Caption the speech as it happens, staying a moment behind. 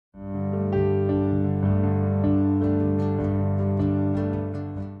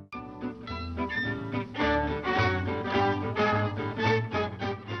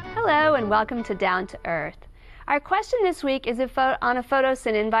and welcome to Down to Earth. Our question this week is on a photo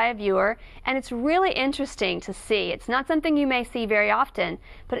sent in by a viewer, and it's really interesting to see. It's not something you may see very often,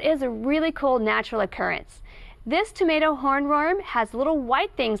 but it is a really cool natural occurrence. This tomato hornworm has little white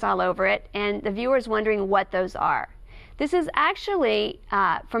things all over it, and the viewer is wondering what those are. This is actually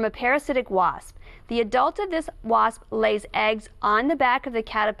from a parasitic wasp. The adult of this wasp lays eggs on the back of the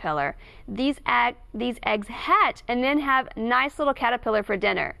caterpillar. These eggs hatch and then have a nice little caterpillar for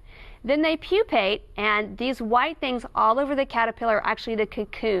dinner. Then they pupate, and these white things all over the caterpillar are actually the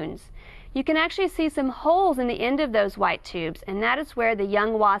cocoons. You can actually see some holes in the end of those white tubes, and that is where the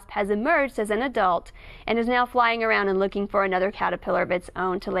young wasp has emerged as an adult and is now flying around and looking for another caterpillar of its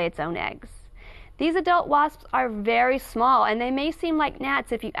own to lay its own eggs. These adult wasps are very small, and they may seem like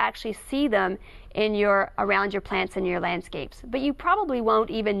gnats if you actually see them around your plants and your landscapes, but you probably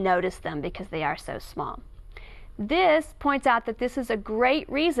won't even notice them because they are so small. This points out that this is a great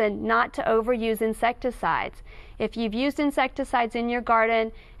reason not to overuse insecticides. If you've used insecticides in your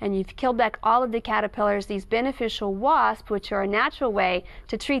garden and you've killed back all of the caterpillars, these beneficial wasps, which are a natural way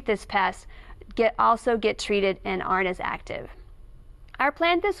to treat this pest, also get treated and aren't as active. Our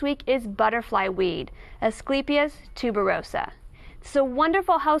plant this week is butterfly weed, Asclepias tuberosa. It's a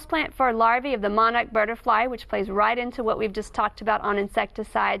wonderful houseplant for larvae of the monarch butterfly, which plays right into what we've just talked about on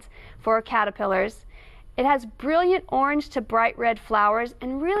insecticides for caterpillars. It has brilliant orange to bright red flowers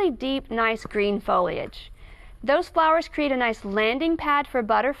and really deep, nice green foliage. Those flowers create a nice landing pad for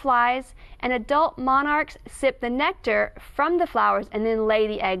butterflies, and adult monarchs sip the nectar from the flowers and then lay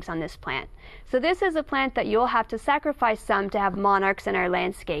the eggs on this plant. So this is a plant that you'll have to sacrifice some to have monarchs in our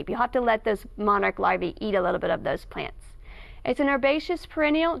landscape. You'll have to let those monarch larvae eat a little bit of those plants. It's an herbaceous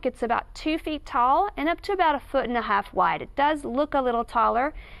perennial. It gets about 2 feet tall and up to about 1.5 feet wide. It does look a little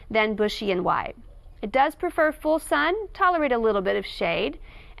taller than bushy and wide. It does prefer full sun, tolerate a little bit of shade,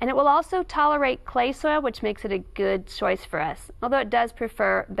 and it will also tolerate clay soil, which makes it a good choice for us, although it does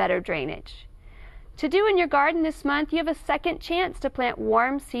prefer better drainage. To do in your garden this month, you have a second chance to plant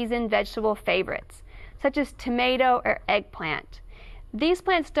warm season vegetable favorites, such as tomato or eggplant. These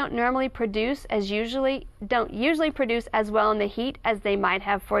plants don't usually produce as well in the heat as they might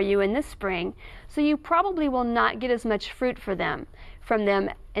have for you in the spring, so you probably will not get as much fruit from them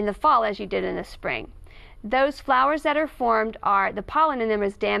in the fall as you did in the spring. Those flowers that are formed the pollen in them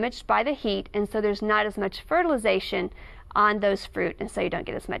is damaged by the heat, and so there's not as much fertilization on those fruit, and so you don't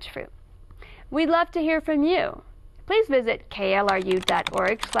get as much fruit. We'd love to hear from you. Please visit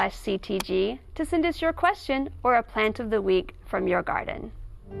klru.org/ctg to send us your question or a plant of the week from your garden.